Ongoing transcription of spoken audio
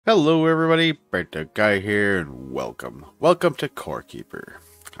Hello everybody, Burnedoutguy here, and welcome to Core Keeper.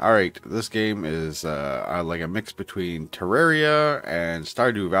 Alright, this game is like a mix between Terraria and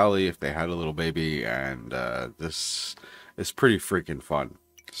Stardew Valley if they had a little baby, and this is pretty freaking fun.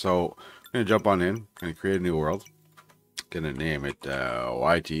 So, I'm going to jump on in, and create a new world. Gonna name it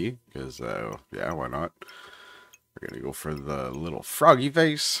YT, because yeah, why not? We're gonna go for the little froggy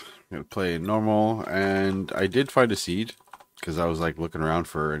face. Gonna play normal, and I did find a seed because I was like looking around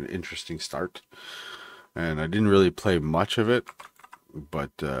for an interesting start, and I didn't really play much of it,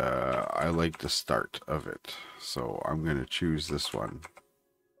 but I like the start of it, so I'm gonna choose this one.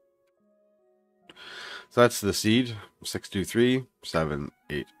 So that's the seed: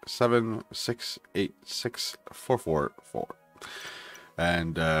 623-787-686-444,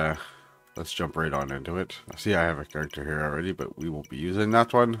 and let's jump right on into it. See, I have a character here already, but we won't be using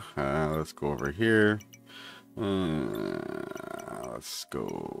that one. Let's go over here. Let's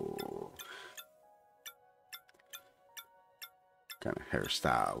go. Kind of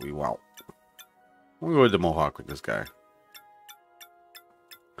hairstyle we want. We'll go with the mohawk with this guy.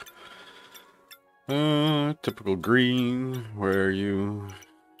 Typical green. Where are you?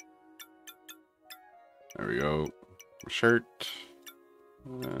 There we go. Shirt.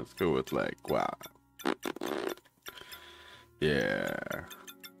 Let's go with like, wow. Yeah.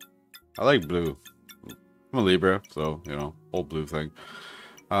 I like blue. I'm a Libra, so, you know, whole blue thing.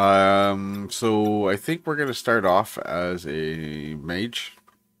 So I think we're going to start off as a mage.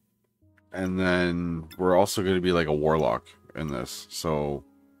 And then we're also going to be like a warlock in this. So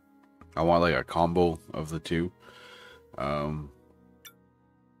I want like a combo of the two. So I'm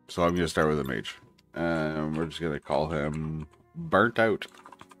going to start with a mage. And we're just going to call him Burnt Out.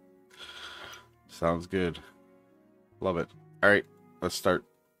 Sounds good. Love it. Alright, let's start.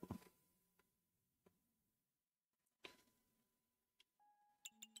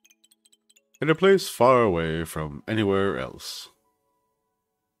 In a place far away from anywhere else.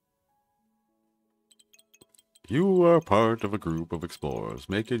 You are part of a group of explorers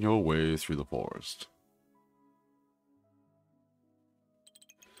making your way through the forest.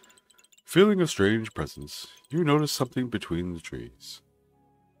 Feeling a strange presence, you notice something between the trees.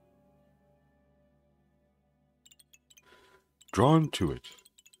 Drawn to it,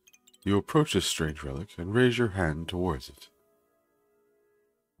 you approach this strange relic and raise your hand towards it.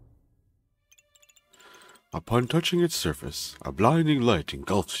 Upon touching its surface, a blinding light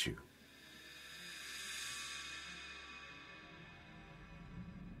engulfs you.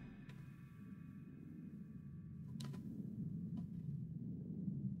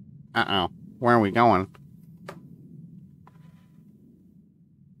 Uh-oh. Where are we going?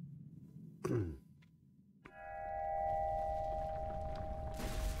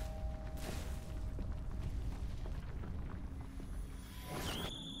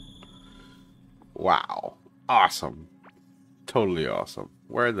 Wow. Awesome. Totally awesome.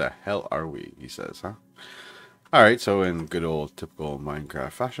 Where the hell are we, he says, huh? Alright, so in good old typical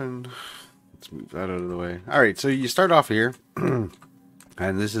Minecraft fashion, let's move that out of the way. Alright, so you start off here, and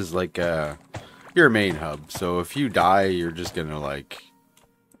this is like your main hub. So if you die, you're just gonna like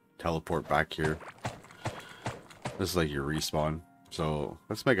teleport back here. This is like your respawn. So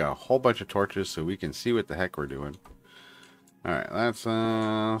let's make a whole bunch of torches so we can see what the heck we're doing. Alright, let's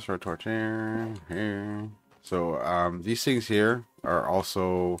throw a torch here. So these things here are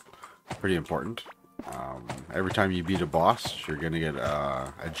also pretty important. Every time you beat a boss, you're going to get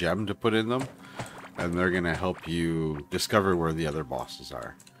a gem to put in them, and they're going to help you discover where the other bosses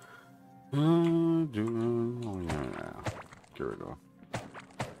are. Here we go.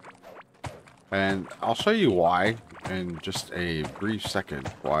 And I'll show you why in just a brief second,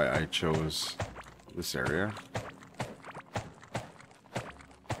 why I chose this area.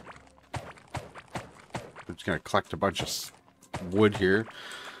 I'm just going to collect a bunch of wood here.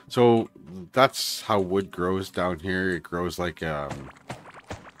 So that's how wood grows down here. It grows like I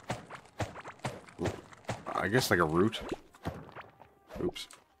guess like a root. Oops.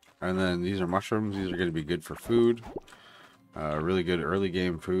 And then these are mushrooms. These are going to be good for food. Really good early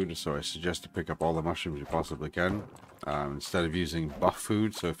game food. So I suggest to pick up all the mushrooms you possibly can. Instead of using buff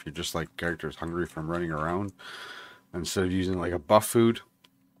food. So if you're just like characters hungry from running around, instead of using like a buff food,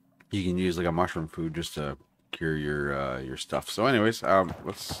 you can use like a mushroom food just to cure your stuff. So anyways,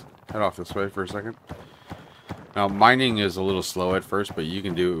 let's head off this way for a second. Now mining is a little slow at first, but you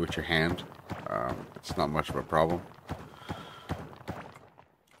can do it with your hand. It's not much of a problem.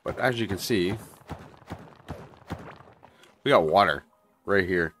 But as you can see, we got water right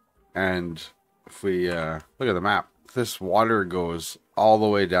here. And if we look at the map, this water goes all the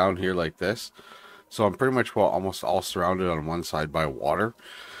way down here like this. So I'm pretty much almost all surrounded on one side by water.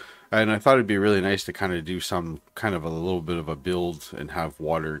 And I thought it'd be really nice to kind of do some kind of a little bit of a build and have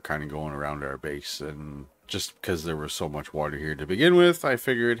water kind of going around our base. And just because there was so much water here to begin with, I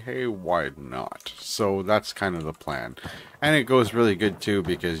figured, hey, why not? So that's kind of the plan. And it goes really good too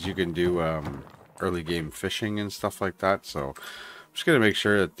because you can do early game fishing and stuff like that. So I'm just going to make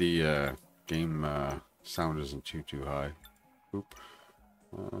sure that the game sound isn't too high. Oop.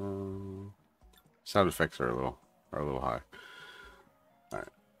 Sound effects are a little high. All right.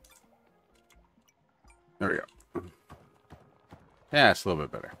 There we go. Yeah, it's a little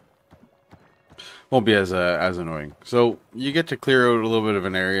bit better. Won't be as annoying. So you get to clear out a little bit of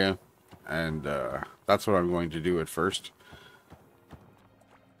an area, and that's what I'm going to do at first.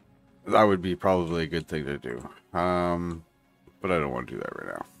 That would be probably a good thing to do. But I don't want to do that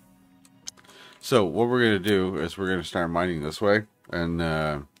right now. So what we're going to do is we're going to start mining this way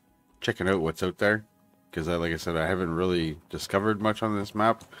and checking out what's out there. Because like I said, I haven't really discovered much on this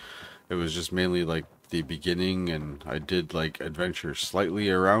map. It was just mainly like the beginning, and I did like adventure slightly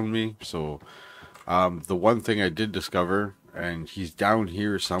around me. So the one thing I did discover, and he's down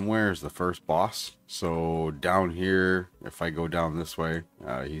here somewhere, is the first boss. So down here, if I go down this way,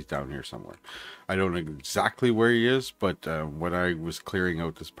 he's down here somewhere. I don't know exactly where he is, but when I was clearing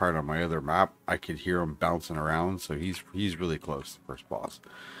out this part on my other map, I could hear him bouncing around. So he's really close to the first boss,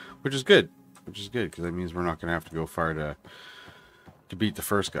 which is good. Which is good because that means we're not going to have to go far to beat the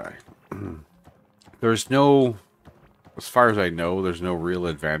first guy. There's no, as far as I know, there's no real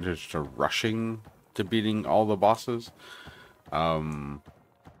advantage to rushing to beating all the bosses.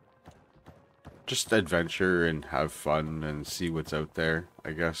 Just adventure and have fun and see what's out there,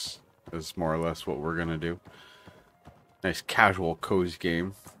 I guess, is more or less what we're gonna do. Nice casual cozy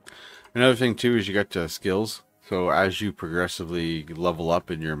game. Another thing too is you got skills. So as you progressively level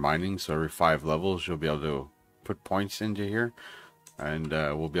up in your mining, so every 5 levels you'll be able to put points into here, and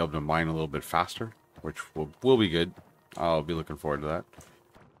we'll be able to mine a little bit faster, which will be good. I'll be looking forward to that.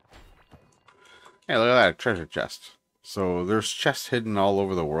 Hey, look at that treasure chest. So there's chests hidden all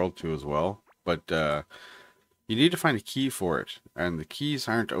over the world too as well, but you need to find a key for it, and the keys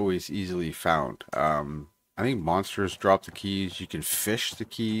aren't always easily found. I think monsters drop the keys. You can fish the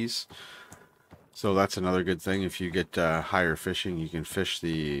keys, so that's another good thing. If you get higher fishing, you can fish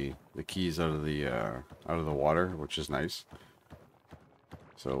the keys out of the water, which is nice.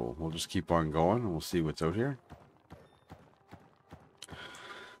 So we'll just keep on going and we'll see what's out here.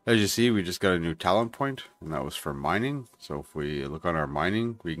 As you see, we just got a new talent point, and that was for mining. So if we look on our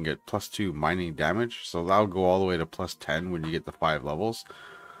mining, we can get +2 mining damage. So that'll go all the way to +10 when you get the 5 levels.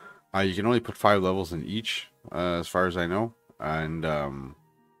 You can only put 5 levels in each, as far as I know, and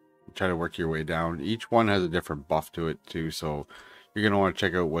try to work your way down. Each one has a different buff to it too, so you're going to want to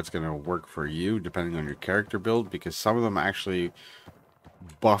check out what's going to work for you depending on your character build, because some of them actually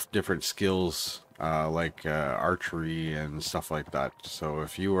buff different skills, like archery and stuff like that. So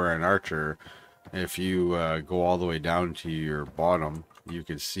if you are an archer, if you go all the way down to your bottom, you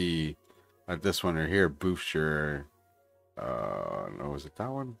can see that this one right here boosts your no, was it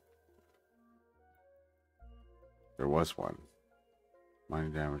that one? There was one.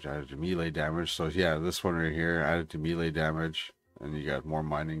 Mining damage added to melee damage. So yeah, this one right here added to melee damage, and you got more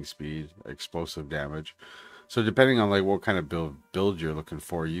mining speed, explosive damage. So depending on like what kind of build you're looking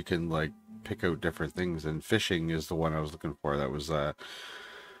for, you can like pick out different things. And fishing is the one I was looking for. That was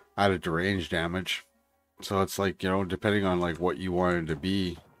added to range damage. So it's like, you know, depending on like what you wanted to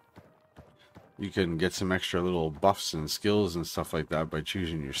be, you can get some extra little buffs and skills and stuff like that by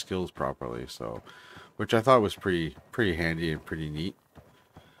choosing your skills properly. So, which I thought was pretty handy and pretty neat.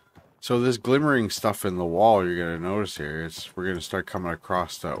 So this glimmering stuff in the wall you're gonna notice here, we're gonna start coming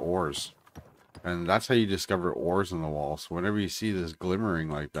across the ores. And that's how you discover ores in the wall. So whenever you see this glimmering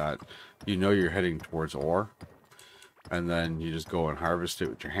like that, you know you're heading towards ore. And then you just go and harvest it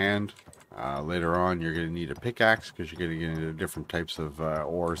with your hand. Later on, you're going to need a pickaxe, because you're going to get into different types of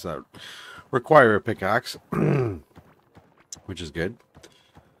ores that require a pickaxe, which is good.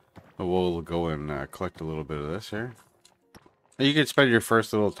 But we'll go and collect a little bit of this here. And you can spend your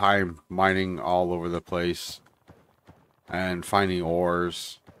first little time mining all over the place and finding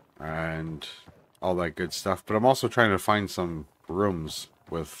ores and all that good stuff. But I'm also trying to find some rooms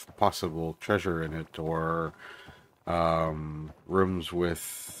with possible treasure in it, or rooms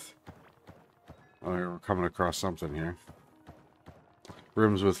with, oh, we're coming across something here.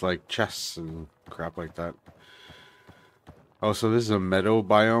 Rooms with like chests and crap like that. Oh, so this is a meadow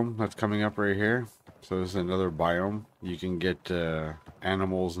biome that's coming up right here. So this is another biome. You can get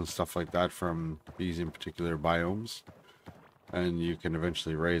animals and stuff like that from these in particular biomes, and you can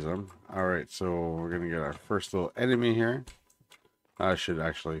eventually raise them. Alright, so we're going to get our first little enemy here. I should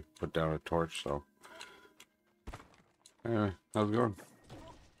actually put down a torch, so. Anyway, how's it going?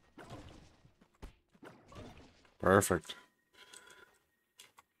 Perfect.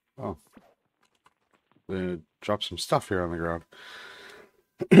 Oh. They drop some stuff here on the ground.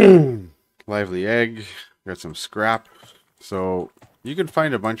 Lively egg. Got some scrap. So, you can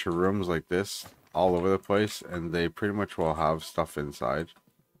find a bunch of rooms like this all over the place, and they pretty much will have stuff inside.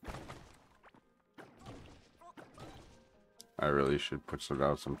 I really should put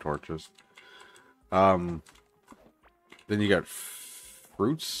some torches. Then you got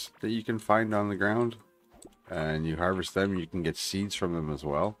fruits that you can find on the ground, and you harvest them. You can get seeds from them as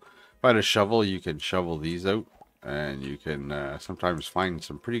well. If I had a shovel, you can shovel these out, and you can sometimes find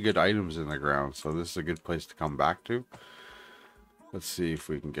some pretty good items in the ground. So this is a good place to come back to. Let's see if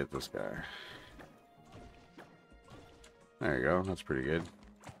we can get this guy. There you go. That's pretty good.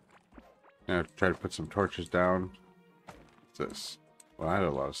 Now try to put some torches down. What's this? Well, I had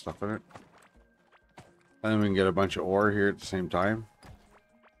a lot of stuff in it. And then we can get a bunch of ore here at the same time.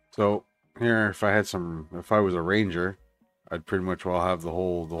 So here, if I was a ranger, I'd pretty much well have the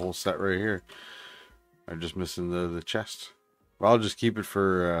whole set right here. I'm just missing the chest. Well, I'll just keep it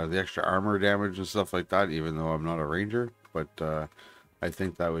for the extra armor damage and stuff like that, even though I'm not a ranger. But I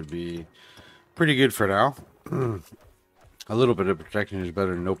think that would be pretty good for now. A little bit of protection is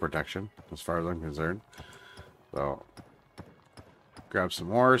better than no protection, as far as I'm concerned. So, grab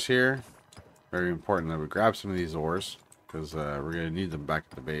some ores here. Very important that we grab some of these ores, because we're going to need them back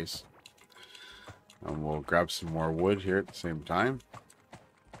at the base. And we'll grab some more wood here at the same time.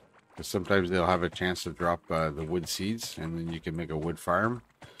 Because sometimes they'll have a chance to drop the wood seeds, and then you can make a wood farm.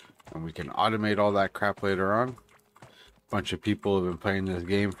 And we can automate all that crap later on. A bunch of people have been playing this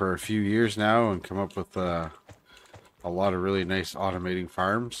game for a few years now and come up with a lot of really nice automating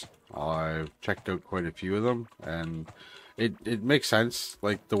farms. I've checked out quite a few of them, and it makes sense,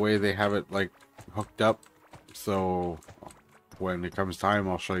 like the way they have it like hooked up. So when it comes time,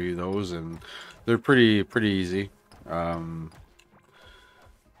 I'll show you those, and they're pretty easy.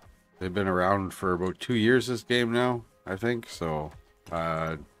 They've been around for about 2 years, this game now, I think. So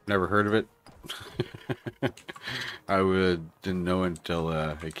never heard of it. Didn't know until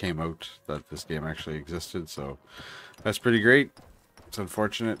it came out that this game actually existed. So that's pretty great. It's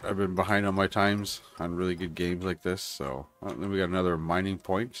unfortunate. I've been behind on my times on really good games like this. So then we got another mining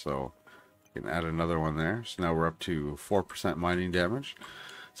point, so you can add another one there. So now we're up to 4% mining damage.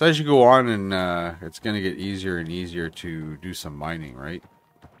 So as you go on, and it's going to get easier and easier to do some mining, right?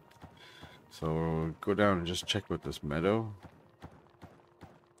 So go down and just check with this meadow.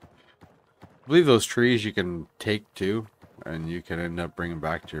 I believe those trees you can take too, and you can end up bringing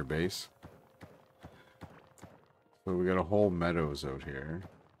back to your base. So we got a whole meadows out here.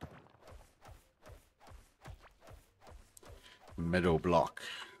 Meadow block.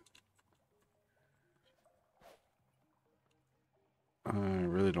 I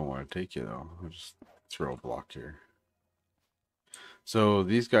really don't want to take you though. I'll just throw a block here. So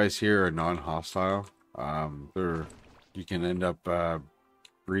these guys here are non-hostile. You can end up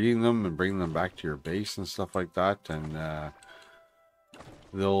breeding them and bringing them back to your base and stuff like that, and I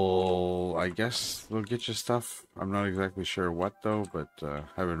guess they'll get you stuff. I'm not exactly sure what though, but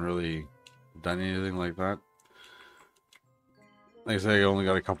haven't really done anything like that. Like I say, I only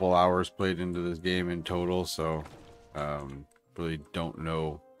got a couple hours played into this game in total, so really don't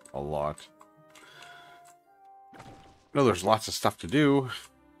know a lot. No, there's lots of stuff to do.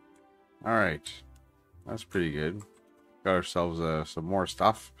 Alright, that's pretty good. Got ourselves some more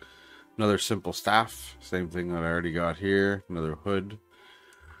stuff. Another simple staff, same thing that I already got here. Another hood.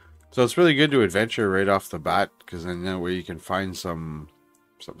 So it's really good to adventure right off the bat, because then that way you can find some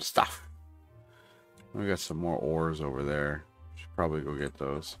stuff. We got some more ores over there. Should probably go get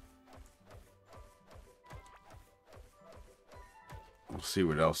those. We'll see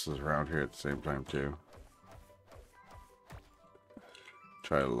what else is around here at the same time too.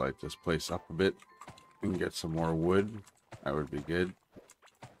 Try to light this place up a bit and get some more wood. That would be good.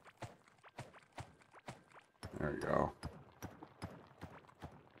 There we go.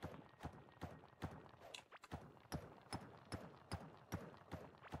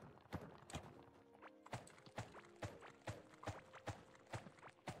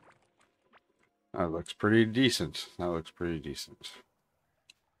 That looks pretty decent. That looks pretty decent.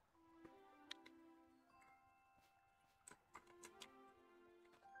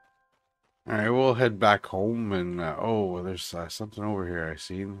 Alright, we'll head back home, and oh, there's something over here I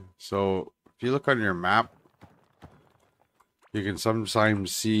seen. So if you look on your map, you can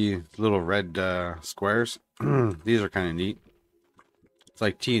sometimes see little red squares. These are kind of neat. It's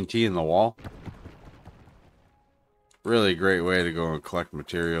like TNT in the wall. Really great way to go and collect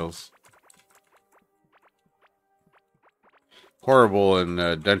materials. Horrible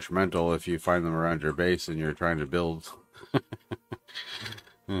and detrimental if you find them around your base and you're trying to build.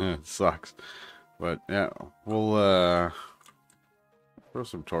 It sucks. But yeah, we'll throw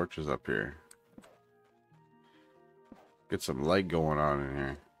some torches up here. Get some light going on in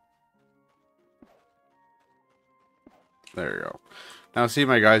here. There you go. Now see,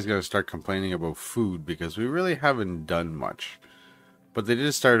 my guy's gonna start complaining about food because we really haven't done much. But they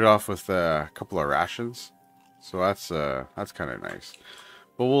did start off with a couple of rations. So that's kind of nice.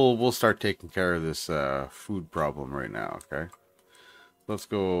 But we'll start taking care of this food problem right now, okay? Let's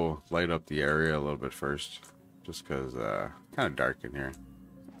go light up the area a little bit first, just because kind of dark in here.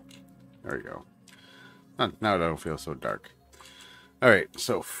 There we go. Now I don't feel so dark. All right,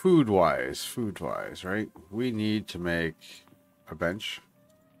 so food-wise, right? We need to make a bench.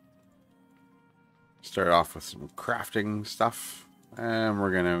 Start off with some crafting stuff, and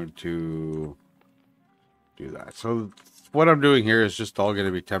we're gonna do that. So what I'm doing here is just all going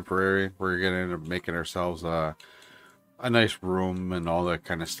to be temporary. We're going to end up making ourselves a nice room and all that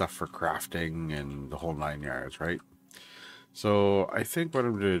kind of stuff for crafting and the whole 9 yards, right? So I think what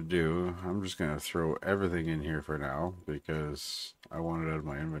I'm going to do, I'm just going to throw everything in here for now because I want it out of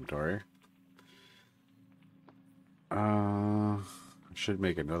my inventory. I should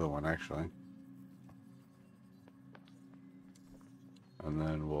make another one actually. And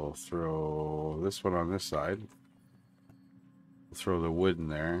then we'll throw this one on this side. We'll throw the wood in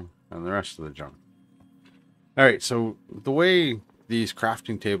there and the rest of the junk. Alright, so the way these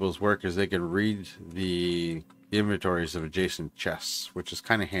crafting tables work is they can read the inventories of adjacent chests, which is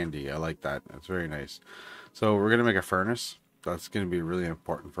kind of handy. I like that. It's very nice. So we're going to make a furnace. That's going to be really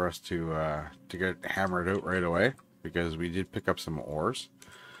important for us to get hammered out right away because we did pick up some ores.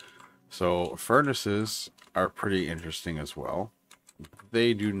 So furnaces are pretty interesting as well.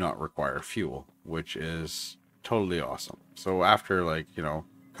 They do not require fuel, which is totally awesome. So after like, you know,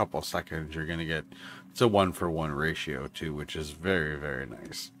 a couple seconds, you're going to get, it's a 1-for-1 ratio too, which is very, very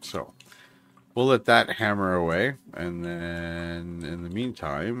nice. So we'll let that hammer away. And then in the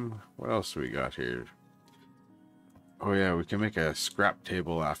meantime, what else do we got here? Oh yeah, we can make a scrap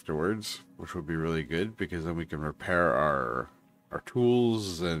table afterwards, which would be really good because then we can repair our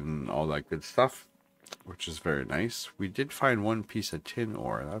tools and all that good stuff, which is very nice. We did find one piece of tin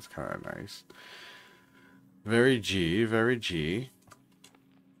ore. That's kind of nice. Very G, very G.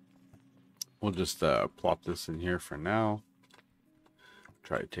 We'll just plop this in here for now.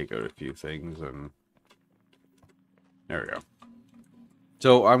 Try to take out a few things and there we go.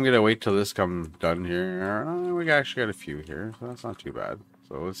 So I'm gonna wait till this comes done here. We actually got a few here, so that's not too bad.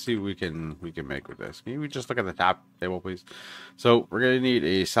 So let's see what we can make with this. Can we just look at the top table, please? So we're gonna need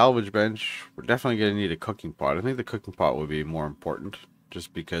a salvage bench. We're definitely gonna need a cooking pot. I think the cooking pot would be more important,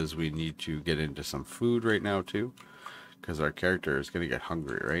 just because we need to get into some food right now too, because our character is gonna get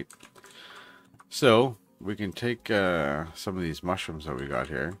hungry, right? So we can take some of these mushrooms that we got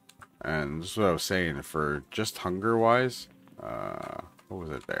here, and this is what I was saying. For just hunger wise, what was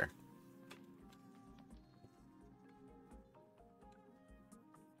it there?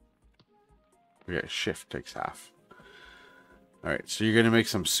 Okay, shift takes half. Alright, so you're going to make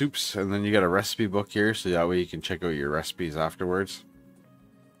some soups, and then you got a recipe book here, so that way you can check out your recipes afterwards.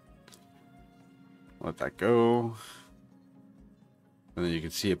 Let that go. And then you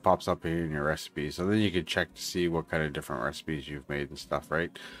can see it pops up here in your recipes. So then you can check to see what kind of different recipes you've made and stuff,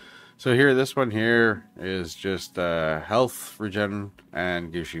 right? So here, this one here is just health, regen,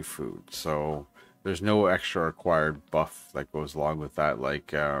 and gives you food. So there's no extra acquired buff that goes along with that,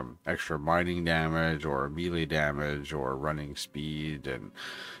 like extra mining damage or melee damage or running speed, and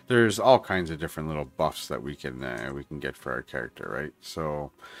there's all kinds of different little buffs that we can get for our character, right?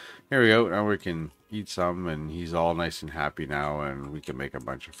 So here we go. Now we can eat some, and he's all nice and happy now, and we can make a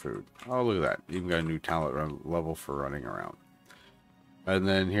bunch of food. Oh, look at that! Even got a new talent level for running around. And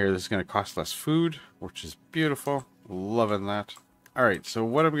then here, this is going to cost less food, which is beautiful. Loving that. Alright, so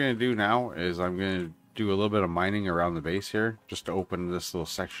what I'm going to do now is I'm going to do a little bit of mining around the base here, just to open this little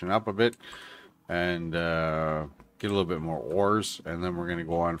section up a bit, and get a little bit more ores, and then we're going to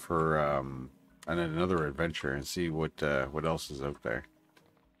go on for another adventure and see what else is out there.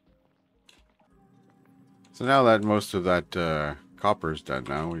 So now that most of that copper is done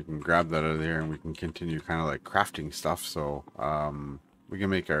now, we can grab that out of there and we can continue kind of like crafting stuff. So we can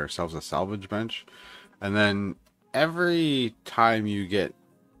make ourselves a salvage bench, and then every time you get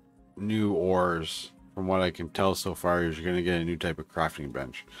new ores, from what I can tell so far, is you're going to get a new type of crafting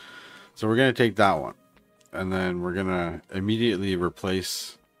bench. So we're going to take that one, and then we're going to immediately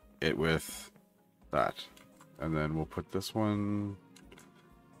replace it with that. And then we'll put this one...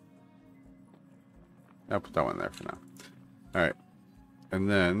 I'll put that one there for now. Alright. And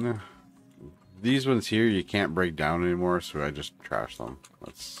then these ones here you can't break down anymore, so I just trash them.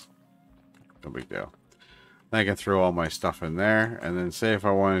 That's no big deal. Then I can throw all my stuff in there, and then say if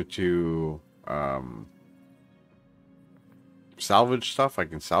I wanted to salvage stuff, I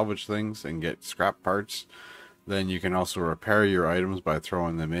can salvage things and get scrap parts. Then you can also repair your items by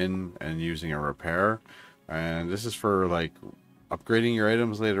throwing them in and using a repair. And this is for like upgrading your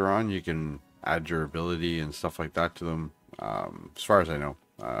items later on. You can add durability and stuff like that to them, as far as I know,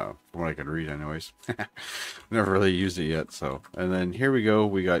 from what I could read anyways. Never really used it yet. So, and then here we go,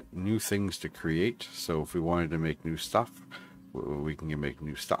 we got new things to create. So if we wanted to make new stuff, we can make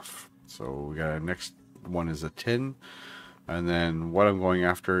new stuff. So we got our next one is a tin, and then what I'm going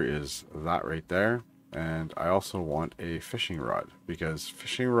after is that right there. And I also want a fishing rod, because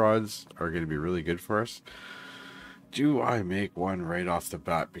fishing rods are going to be really good for us. Do I make one right off the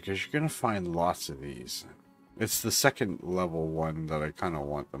bat? Because you're going to find lots of these. It's the second level one that I kind of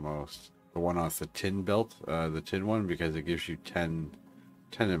want the most. The one off the tin belt, the tin one, because it gives you 10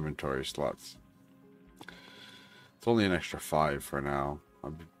 inventory slots. It's only an extra 5 for now.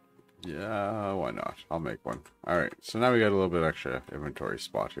 Yeah, why not? I'll make one. Alright, so now we got a little bit extra inventory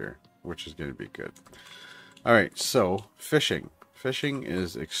spot here, which is going to be good. Alright, so fishing. Fishing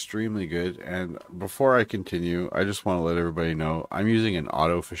is extremely good, and before I continue, I just want to let everybody know I'm using an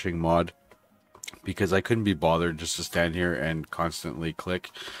auto fishing mod because I couldn't be bothered just to stand here and constantly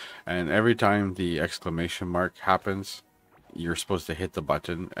click, and every time the exclamation mark happens, you're supposed to hit the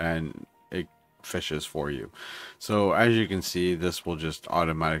button and it fishes for you. So as you can see, this will just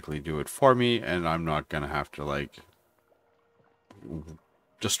automatically do it for me, and I'm not gonna have to like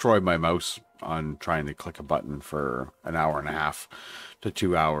destroy my mouse on trying to click a button for an hour and a half to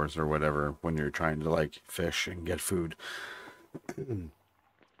 2 hours or whatever when you're trying to like fish and get food.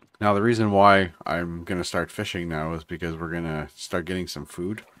 Now the reason why I'm gonna start fishing now is because we're gonna start getting some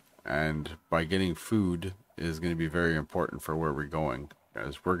food, and by getting food is going to be very important for where we're going,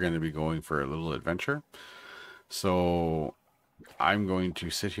 as we're going to be going for a little adventure. So I'm going to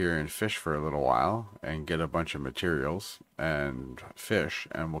sit here and fish for a little while and get a bunch of materials and fish,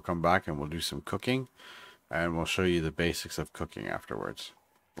 and we'll come back and we'll do some cooking, and we'll show you the basics of cooking afterwards,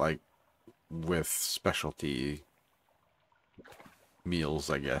 like with specialty meals,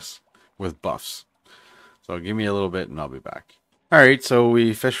 I guess, with buffs. So give me a little bit and I'll be back. Alright, so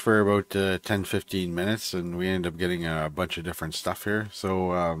we fished for about 10-15 minutes, and we end up getting a bunch of different stuff here.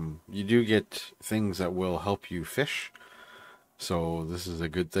 So you do get things that will help you fish. So this is a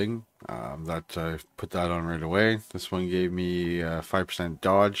good thing. That I put that on right away. This one gave me 5%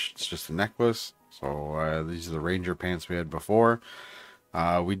 dodge. It's just a necklace. So these are the ranger pants we had before.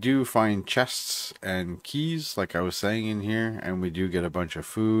 We do find chests and keys, like I was saying in here, and we do get a bunch of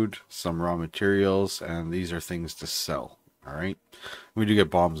food, some raw materials, and these are things to sell. Alright, we do get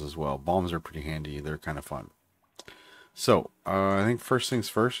bombs as well. Bombs are pretty handy. They're kind of fun. So, I think first things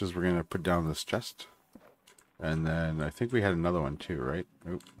first is we're going to put down this chest. And then I think we had another one too, right?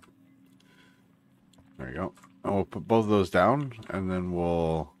 Oop. There we go. And we'll put both of those down, and then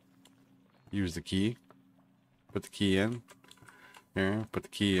we'll use the key. Put the key in. Here, put the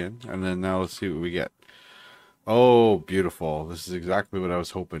key in. And then now let's see what we get. Oh, beautiful. This is exactly what I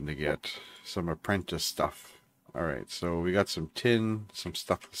was hoping to get. Some apprentice stuff. Alright, so we got some tin, some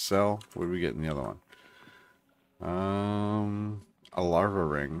stuff to sell. What did we get in the other one? A larva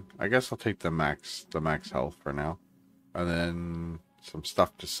ring. I guess I'll take the max health for now. And then some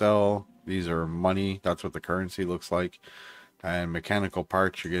stuff to sell. These are money. That's what the currency looks like. And mechanical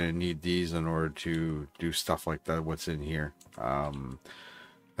parts, you're going to need these in order to do stuff like that, what's in here. I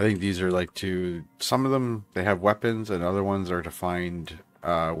think these are like to... Some of them, they have weapons, and other ones are to find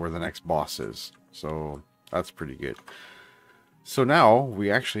where the next boss is. So... that's pretty good. So now we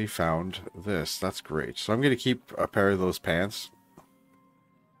actually found this. That's great. So I'm going to keep a pair of those pants.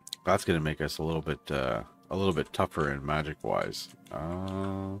 That's going to make us a little bit tougher in magic wise.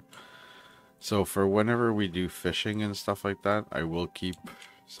 So for whenever we do fishing and stuff like that, I will keep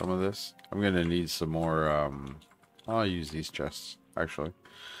some of this. I'm going to need some more. I'll use these chests actually.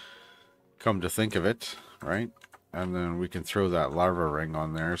 Come to think of it, right? And then we can throw that larva ring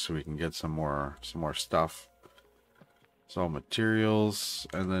on there so we can get some more stuff. So materials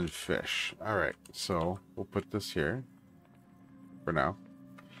and then fish. Alright, so we'll put this here for now.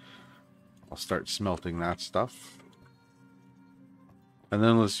 I'll start smelting that stuff. And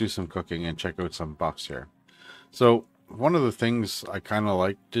then let's do some cooking and check out some buffs here. So one of the things I kind of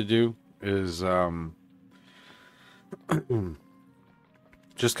like to do is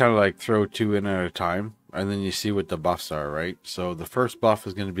just kind of like throw 2 in at a time. and then you see what the buffs are, right? So the first buff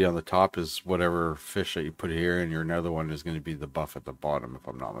is going to be on the top is whatever fish that you put here, and your another one is going to be the buff at the bottom, if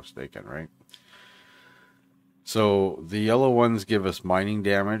I'm not mistaken, right? So the yellow ones give us mining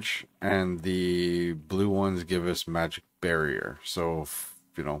damage, and the blue ones give us magic barrier. So if,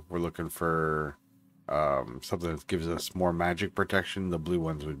 you know, we're looking for something that gives us more magic protection, the blue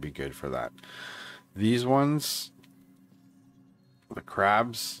ones would be good for that. These ones, the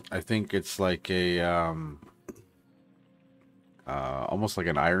crabs, I think it's like a almost like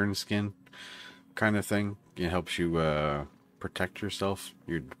an iron skin kind of thing. It helps you protect yourself.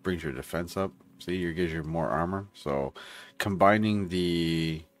 It brings your defense up. See, it gives you more armor. So combining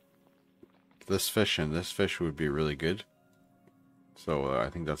this fish and this fish would be really good. So I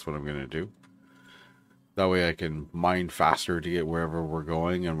think that's what I'm gonna do. That way I can mine faster to get wherever we're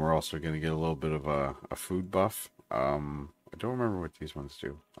going, and we're also gonna get a little bit of a food buff. I don't remember what these ones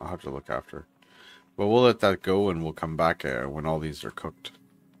do. I'll have to look after. But we'll let that go, and we'll come back when all these are cooked.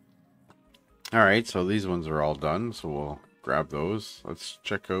 Alright, so these ones are all done, so we'll grab those. Let's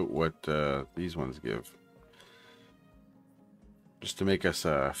check out what these ones give. Just to make us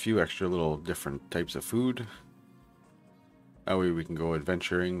a few extra little different types of food. That way we can go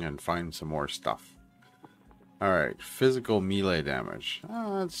adventuring and find some more stuff. Alright, physical melee damage.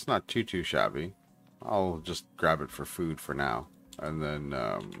 It's not too shabby. I'll just grab it for food for now. And then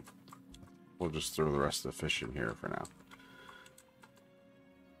we'll just throw the rest of the fish in here for now.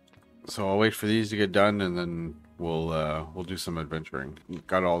 So I'll wait for these to get done, and then we'll do some adventuring.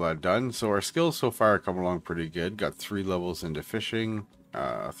 Got all that done. So our skills so far come along pretty good. Got 3 levels into fishing,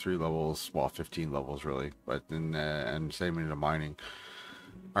 3 levels, well, 15 levels really, but then and same into mining.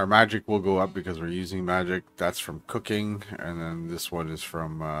 Our magic will go up because we're using magic. That's from cooking, and then this one is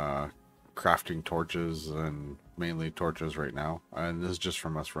from crafting torches, and mainly torches right now. And this is just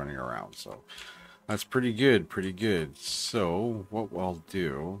from us running around. So that's pretty good, pretty good. So what I'll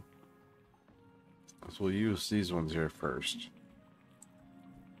do is we'll use these ones here first,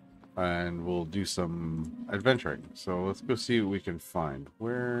 and we'll do some adventuring. So let's go see what we can find.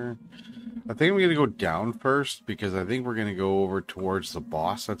 Where I think I'm gonna go down first, because I think we're gonna go over towards the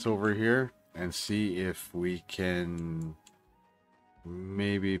boss that's over here and see if we can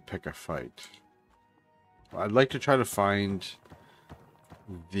maybe pick a fight. I'd like to try to find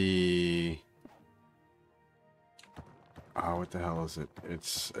the what the hell is it?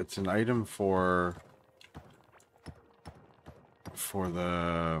 It's an item for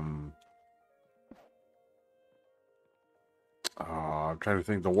the I'm trying to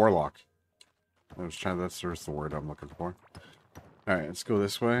think, the warlock. That's the word I'm looking for. Alright, let's go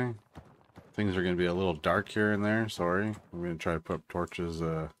this way. Things are going to be a little dark here and there, sorry. I'm going to try to put up torches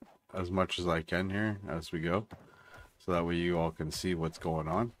as much as I can here as we go, so that way you all can see what's going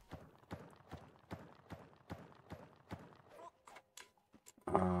on.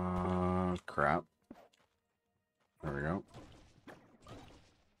 Crap. There we go.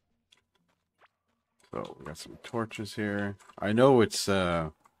 So we got some torches here. I know it's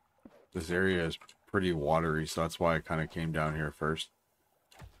this area is pretty watery, so that's why I kind of came down here first.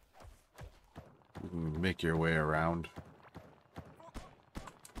 You can make your way around.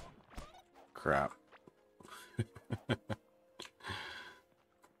 Crap. Did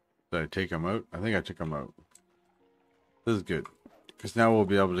I take them out? I think I took them out. This is good, because now we'll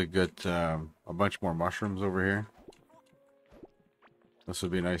be able to get a bunch more mushrooms over here. This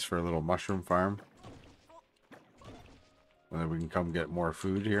would be nice for a little mushroom farm. And then we can come get more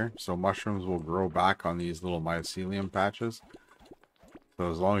food here. So mushrooms will grow back on these little mycelium patches. So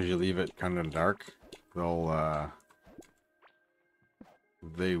as long as you leave it kind of dark, they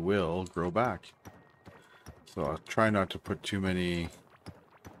will grow back. So I'll try not to put too many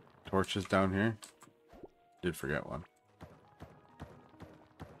torches down here. Did forget one.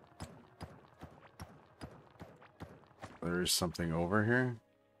 There's something over here.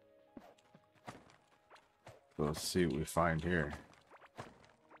 So let's see what we find here.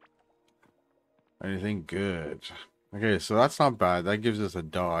 Anything good? Okay, so that's not bad. That gives us a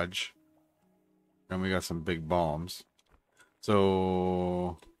dodge. And we got some big bombs.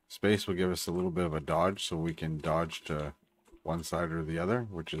 So space will give us a little bit of a dodge, so we can dodge to one side or the other,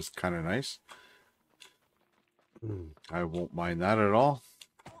 which is kind of nice. I won't mind that at all.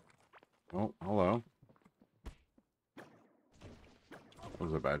 Oh, hello. That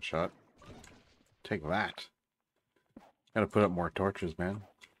was a bad shot. Take that. Gotta put up more torches, man.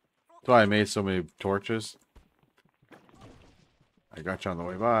 That's why I made so many torches. I got you on the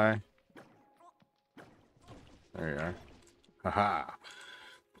way by. There you are. Haha.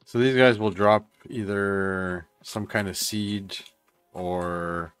 So these guys will drop either some kind of seed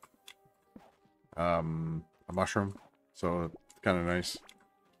or a mushroom. So it's kind of nice.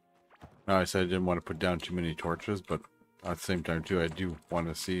 Now I said I didn't want to put down too many torches, but at the same time too, I do want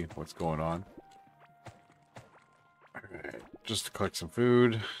to see what's going on. Alright, just to collect some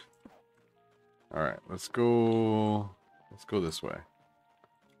food. Alright, let's go this way.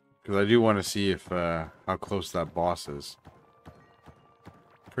 Because I do want to see if how close that boss is.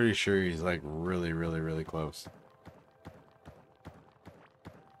 Pretty sure he's like really, really, really close.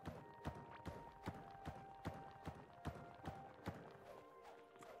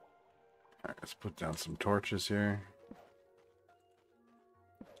 Alright, let's put down some torches here.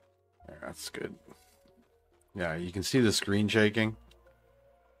 There, that's good. Yeah, you can see the screen shaking.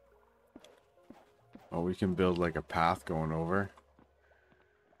 Oh, we can build like a path going over.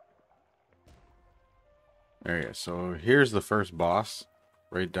 There you go. So here's the first boss.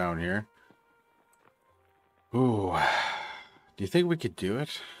 Right down here. Ooh. Do you think we could do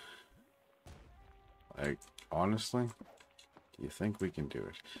it? Like, honestly? Do you think we can do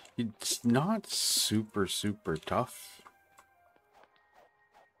it? It's not super, super tough.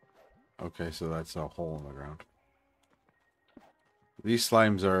 Okay, so that's a hole in the ground. These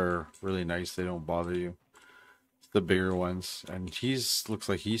slimes are really nice. They don't bother you. It's the bigger ones. And looks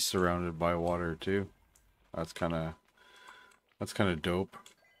like he's surrounded by water too. That's kind of dope.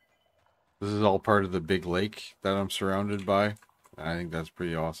 This is all part of the big lake that I'm surrounded by. I think that's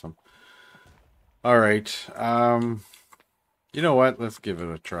pretty awesome. Alright, you know what? Let's give it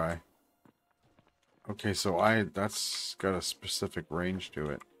a try. Okay, so that's got a specific range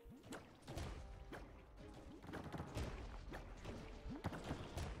to it.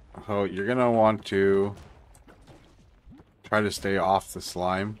 So you're gonna want to try to stay off the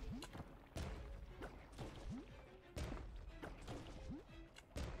slime.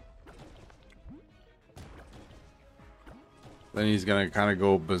 Then he's gonna kind of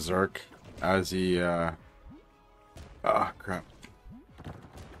go berserk as he, oh, crap.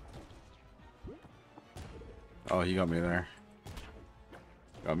 Oh, he got me there.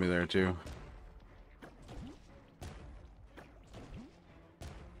 Got me there, too.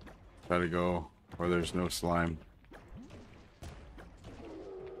 Try to go where there's no slime.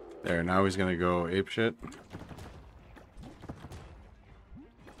 There, now he's gonna go apeshit.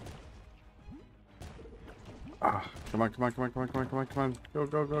 Ah, come on, come on, come on, come on, come on, come on, come on. Go,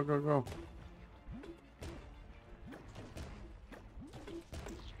 go, go, go, go.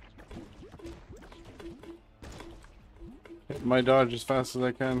 Hit my dodge as fast as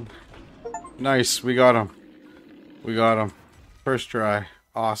I can. Nice, we got him. We got him. First try.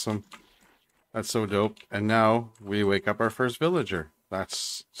 Awesome. That's so dope. And now we wake up our first villager.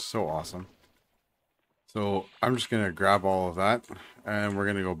 That's so awesome. So I'm just going to grab all of that and we're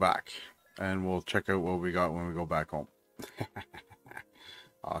going to go back. And we'll check out what we got when we go back home.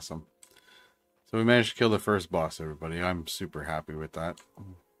 Awesome. So we managed to kill the first boss, everybody. I'm super happy with that.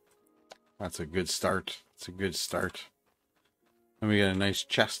 That's a good start. It's a good start. And we got a nice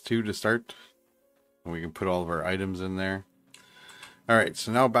chest too to start. And we can put all of our items in there. Alright,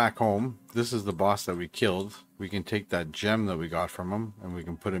 so now back home. This is the boss that we killed. We can take that gem that we got from him and we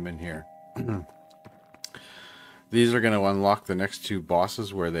can put him in here. These are going to unlock the next two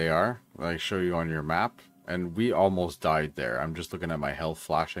bosses where they are. I show you on your map. And we almost died there. I'm just looking at my health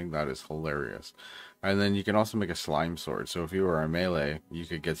flashing. That is hilarious. And then you can also make a slime sword. So if you were a melee, you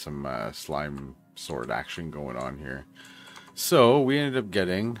could get some slime sword action going on here. So we ended up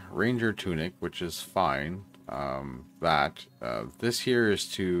getting Ranger Tunic, which is fine. This here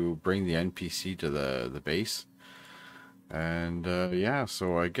is to bring the NPC to the base. And yeah,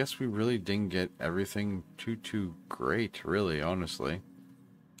 so I guess we really didn't get everything too great, really, honestly.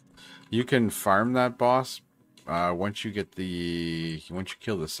 You can farm that boss. Once you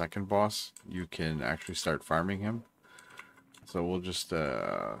kill the second boss, you can actually start farming him. So we'll just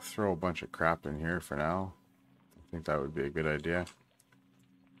throw a bunch of crap in here for now. I think that would be a good idea.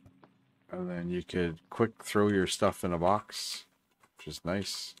 And then you could quick throw your stuff in a box, which is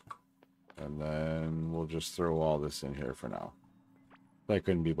nice. And then we'll just throw all this in here for now. I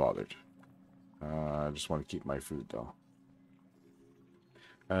couldn't be bothered. I just want to keep my food though.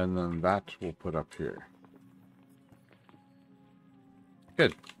 And then that we'll put up here.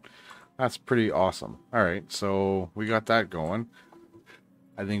 Good. That's pretty awesome. Alright, so we got that going.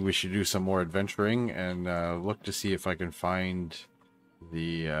 I think we should do some more adventuring and look to see if I can find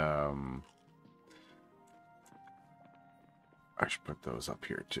the... I should put those up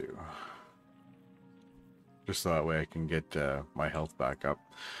here too. Just so that way I can get my health back up.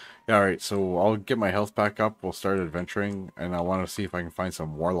 Yeah, alright, so I'll get my health back up. We'll start adventuring, and I want to see if I can find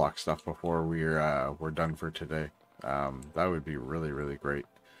some warlock stuff before we're done for today. That would be really, really great.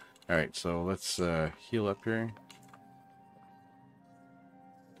 Alright, so let's heal up here.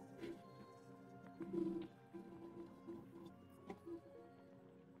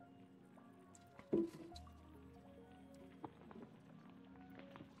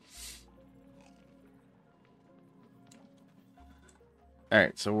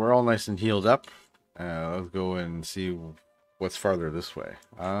 Alright, so we're all nice and healed up. Let's go and see what's farther this way.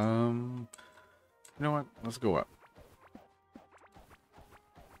 You know what? Let's go up.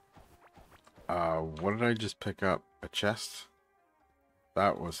 What did I just pick up? A chest?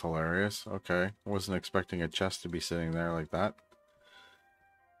 That was hilarious. Okay. I wasn't expecting a chest to be sitting there like that.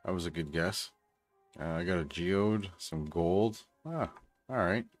 That was a good guess. I got a geode, some gold. Ah,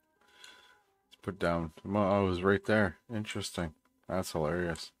 alright. Let's put down. Oh, it was right there. Interesting. That's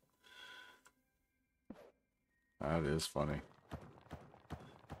hilarious. That is funny.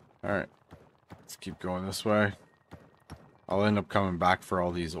 Alright. Let's keep going this way. I'll end up coming back for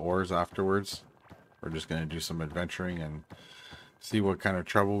all these ores afterwards. We're just going to do some adventuring and see what kind of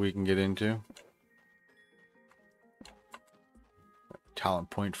trouble we can get into. Talent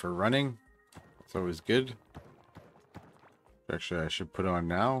point for running. That's always good. Actually, I should put on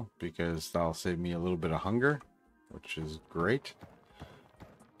now because that'll save me a little bit of hunger, which is great.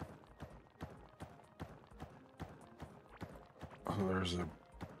 Oh, there's a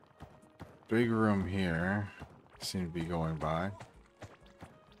big room here. Seem to be going by.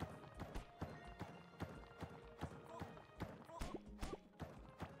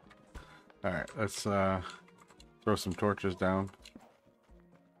 Alright, let's throw some torches down.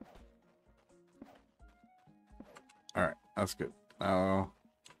 Alright, that's good. Now,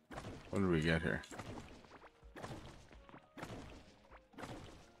 what did we get here?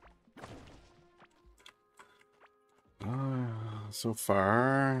 So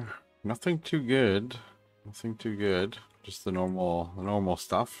far, nothing too good. Nothing too good. Just the normal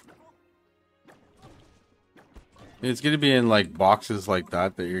stuff. It's going to be in like boxes like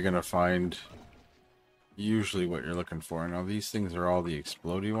that you're going to find usually what you're looking for. Now these things are all the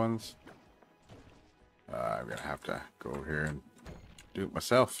explodey ones. I'm going to have to go over here and do it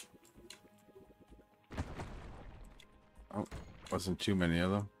myself. Oh, wasn't too many of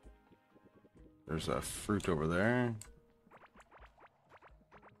them. There's a fruit over there.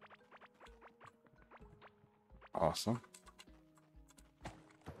 Awesome.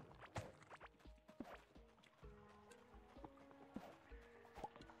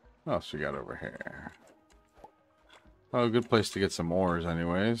 What else we got over here? Oh, a good place to get some ores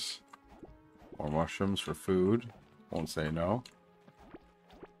anyways. More mushrooms for food. Won't say no.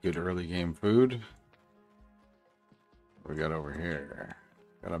 Good early game food. What we got over here?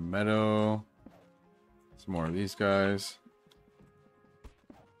 Got a meadow. Some more of these guys.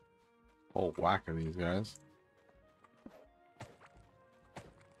 Whole whack of these guys.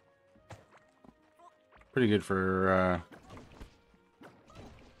 Pretty good for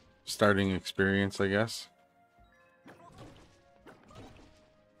starting experience, I guess.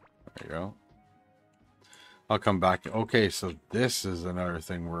 There you go. I'll come back. Okay, so this is another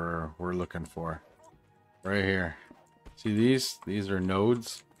thing we're looking for. Right here. See these? These are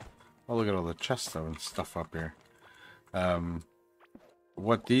nodes. Oh, look at all the chests and stuff up here.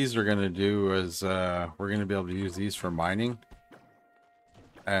 What these are going to do is we're going to be able to use these for mining.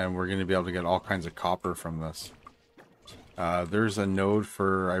 And we're going to be able to get all kinds of copper from this. There's a node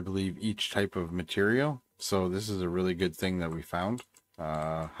for, I believe, each type of material. So this is a really good thing that we found.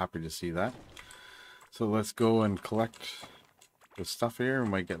 Happy to see that. So let's go and collect the stuff here. We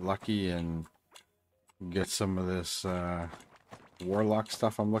might get lucky and get some of this warlock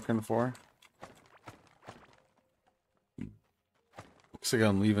stuff I'm looking for. Looks like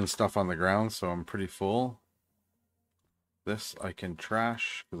I'm leaving stuff on the ground, so I'm pretty full. This I can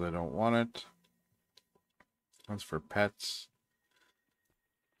trash because I don't want it. That's for pets.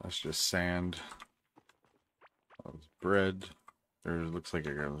 That's just sand. That's bread. There looks like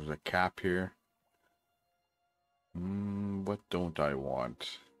there's a cap here. What don't I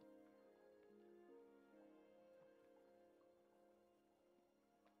want?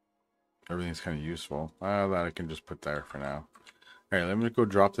 Everything's kind of useful. That I can just put there for now. Alright, let me go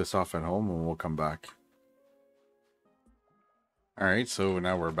drop this off at home and we'll come back. Alright, so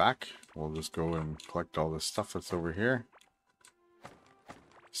now we're back. We'll just go and collect all this stuff that's over here.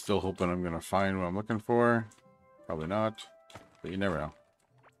 Still hoping I'm going to find what I'm looking for. Probably not, but you never know.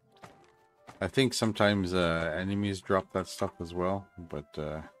 I think sometimes enemies drop that stuff as well, but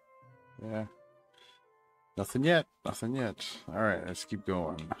yeah. Nothing yet. Nothing yet. Alright, let's keep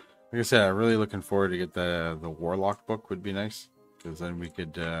going. Like I said, I'm really looking forward to get the Warlock book would be nice. Because then we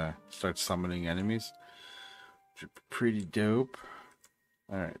could start summoning enemies. Which would be pretty dope.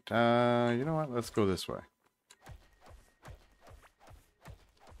 Alright, you know what? Let's go this way.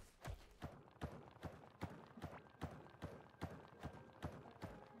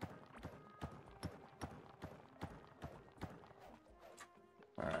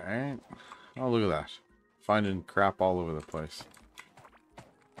 Alright. Oh, look at that. Finding crap all over the place.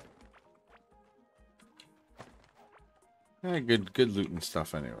 Yeah, good loot and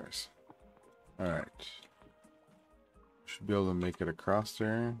stuff anyways. Alright. Should be able to make it across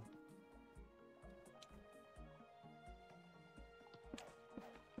there.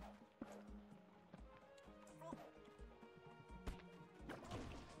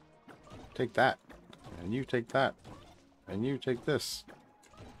 Take that. And you take that. And you take this.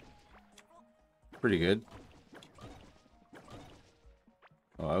 Pretty good.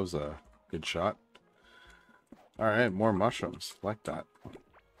 Oh, that was a good shot. Alright, more mushrooms. Like that.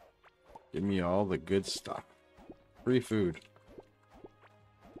 Give me all the good stuff. Free food.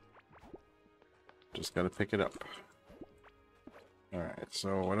 Just gotta pick it up. Alright,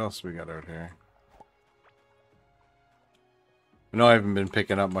 so what else we got out here? I know I haven't been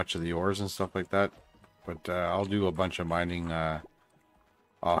picking up much of the ores and stuff like that, but I'll do a bunch of mining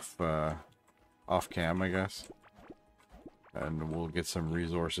off cam, I guess. And we'll get some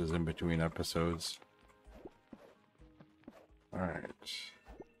resources in between episodes. Alright.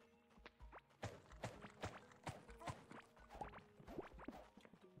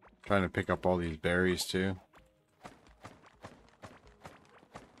 Trying to pick up all these berries too.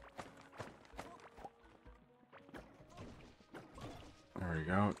 There we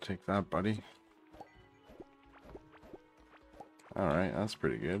go. Take that, buddy. Alright, that's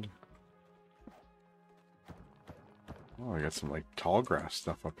pretty good. Oh, I got some like tall grass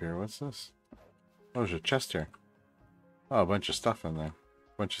stuff up here. What's this? Oh, there's a chest here. Oh, a bunch of stuff in there.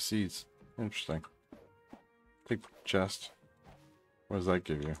 A bunch of seeds. Interesting. Take the chest. What does that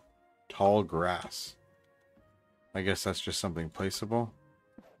give you? Tall grass. I guess that's just something placeable.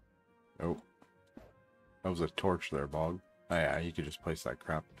 Nope. That was a torch there, Bog. Oh yeah, you could just place that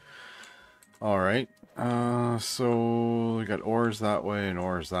crap. Alright. So we got ores that way and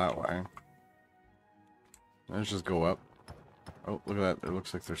ores that way. Let's just go up. Oh, look at that. It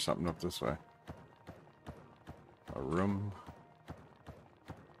looks like there's something up this way. A room.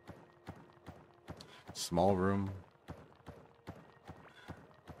 Small room.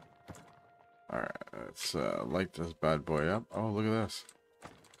 Alright, let's light this bad boy up. Oh, look at this.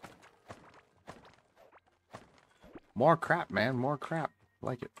 More crap, man. More crap.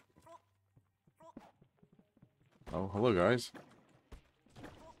 Like it. Oh, hello, guys.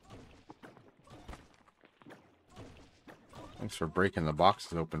 Thanks for breaking the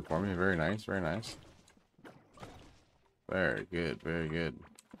boxes open for me. Very nice, very nice. Very good, very good.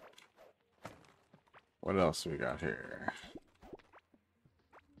 What else we got here?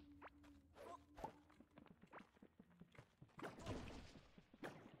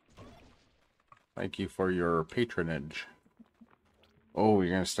 Thank you for your patronage. Oh,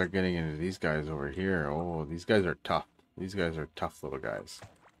 you're gonna start getting into these guys over here. Oh, these guys are tough. These guys are tough little guys.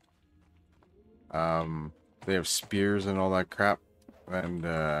 They have spears and all that crap. And,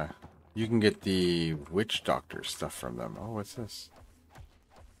 you can get the witch doctor stuff from them. Oh, what's this?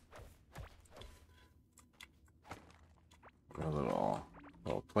 A little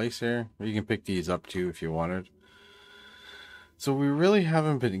place here. You can pick these up too if you wanted. So we really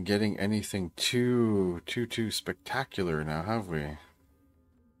haven't been getting anything too spectacular now, have we?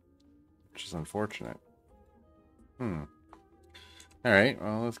 Which is unfortunate. Alright,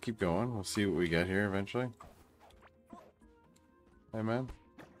 well, let's keep going. We'll see what we get here eventually. Hey, man.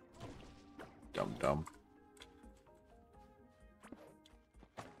 Dumb.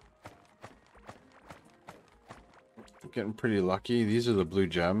 Getting pretty lucky. These are the blue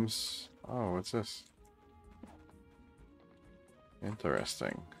gems. Oh, what's this?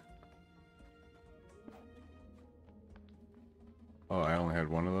 Interesting. Oh, I only had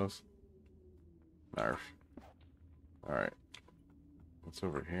one of those? Narf. Alright. What's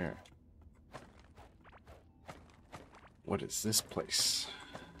over here? What is this place?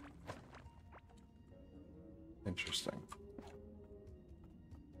 Interesting.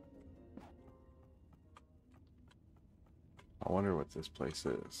 I wonder what this place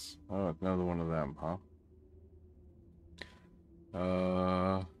is. Oh, another one of them, huh?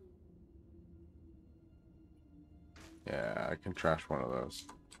 Yeah, I can trash one of those.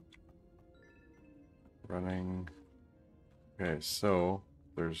 Running. Okay, so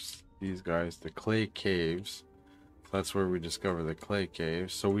there's these guys, the clay caves. That's where we discover the clay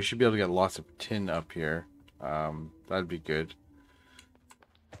caves. So we should be able to get lots of tin up here. That'd be good.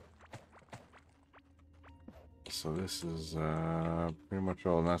 So this is pretty much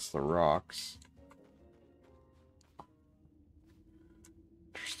all, and that's the rocks.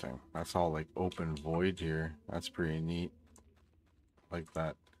 Interesting. That's all like open void here. That's pretty neat. Like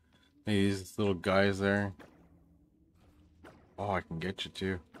that. Hey, these little guys there. Oh, I can get you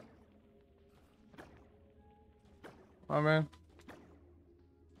too. Oh man.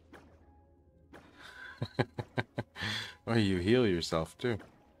 Oh, you heal yourself too.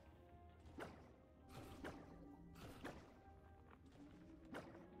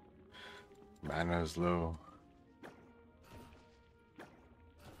 Mana is low.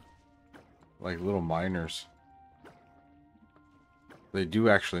 Like little miners. They do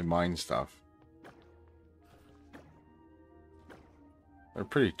actually mine stuff. They're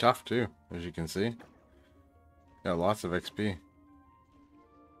pretty tough too, as you can see. Got lots of XP.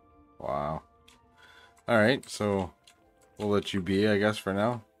 Wow. Alright, so we'll let you be, I guess, for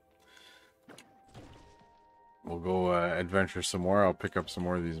now. We'll go adventure some more. I'll pick up some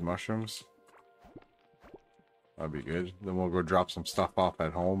more of these mushrooms. That'd be good. Then we'll go drop some stuff off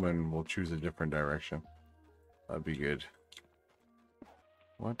at home and we'll choose a different direction. That'd be good.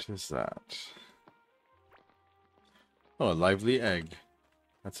 What is that? Oh, a lively egg.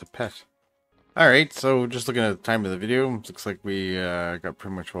 That's a pet. Alright, so just looking at the time of the video, looks like we got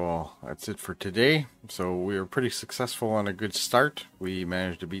pretty much all that's it for today. So we were pretty successful on a good start. We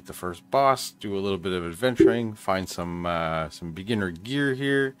managed to beat the first boss, do a little bit of adventuring, find some beginner gear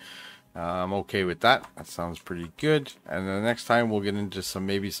here. I'm okay with that. That sounds pretty good. And the next time we'll get into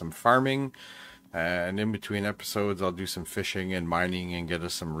maybe some farming. And in between episodes, I'll do some fishing and mining and get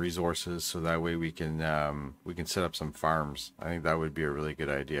us some resources, so that way we can set up some farms. I think that would be a really good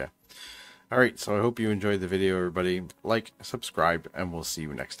idea. Alright, so I hope you enjoyed the video, everybody. Like, subscribe, and we'll see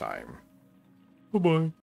you next time. Bye-bye.